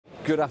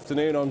Good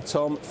afternoon, I'm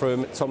Tom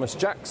from Thomas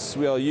Jacks.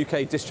 We are a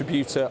UK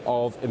distributor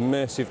of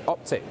immersive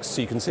optics.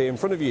 So you can see in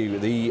front of you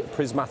the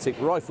prismatic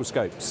rifle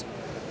scopes.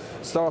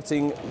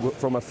 Starting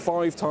from a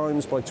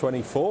 5x by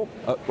 24,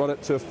 right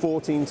up to a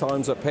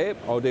 14x up here,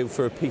 I'll do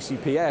for a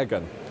PCP air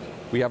gun.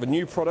 We have a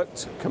new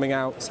product coming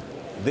out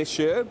this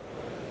year.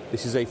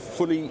 This is a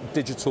fully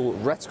digital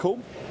reticle.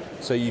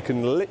 So you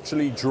can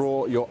literally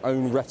draw your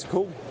own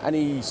reticle,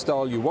 any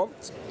style you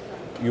want.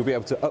 You'll be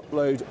able to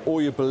upload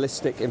all your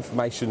ballistic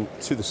information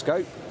to the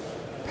scope,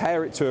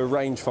 pair it to a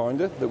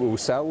rangefinder that we will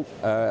sell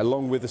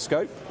along with the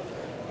scope.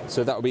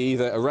 So that will be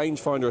either a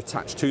rangefinder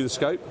attached to the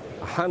scope,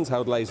 a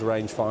handheld laser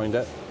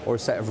rangefinder, or a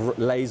set of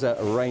laser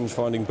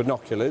rangefinding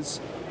binoculars,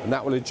 and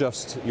that will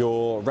adjust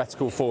your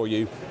reticle for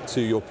you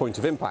to your point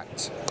of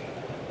impact.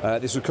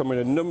 This will come in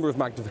a number of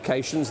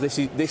magnifications.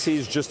 This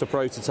is just a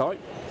prototype.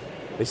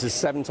 This is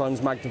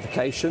 7x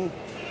magnification.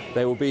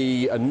 There will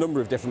be a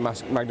number of different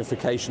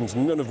magnifications,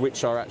 none of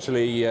which are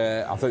actually,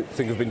 I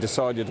think have been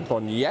decided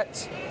upon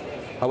yet.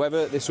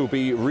 However, this will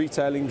be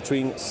retailing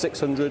between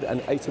 £600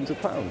 and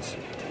 £800.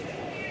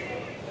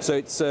 So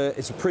it's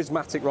a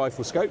prismatic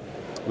rifle scope,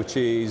 which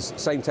is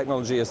same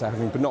technology as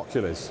having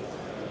binoculars.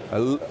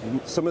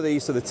 Some of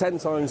these, so the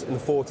 10x and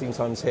the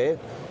 14x here,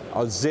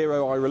 are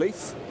zero eye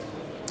relief.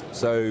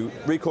 So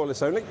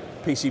recoilless only,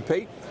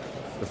 PCP.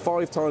 The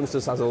 5x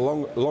just has a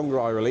longer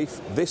eye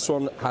relief. This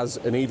one has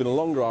an even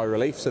longer eye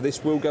relief, so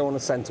this will go on a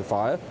centre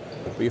fire.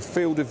 But your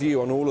field of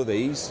view on all of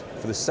these,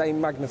 for the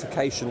same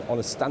magnification on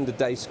a standard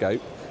day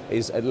scope,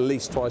 is at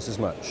least twice as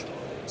much.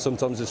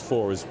 Sometimes it's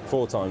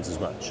four times as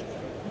much.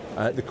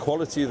 The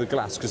quality of the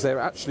glass, because they're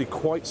actually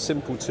quite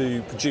simple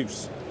to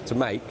produce, to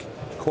make,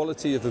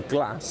 quality of the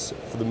glass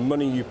for the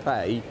money you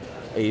pay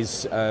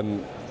is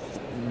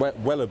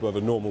well above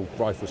a normal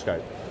rifle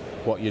scope,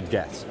 what you'd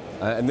get.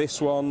 And this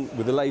one,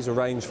 with the laser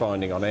range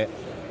finding on it,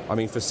 I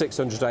mean, for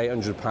 £600 to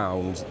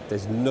 £800,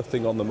 there's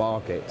nothing on the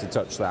market to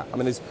touch that. I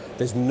mean,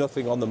 there's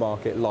nothing on the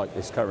market like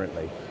this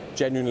currently.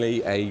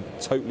 Genuinely a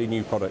totally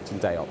new product in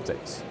day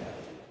optics.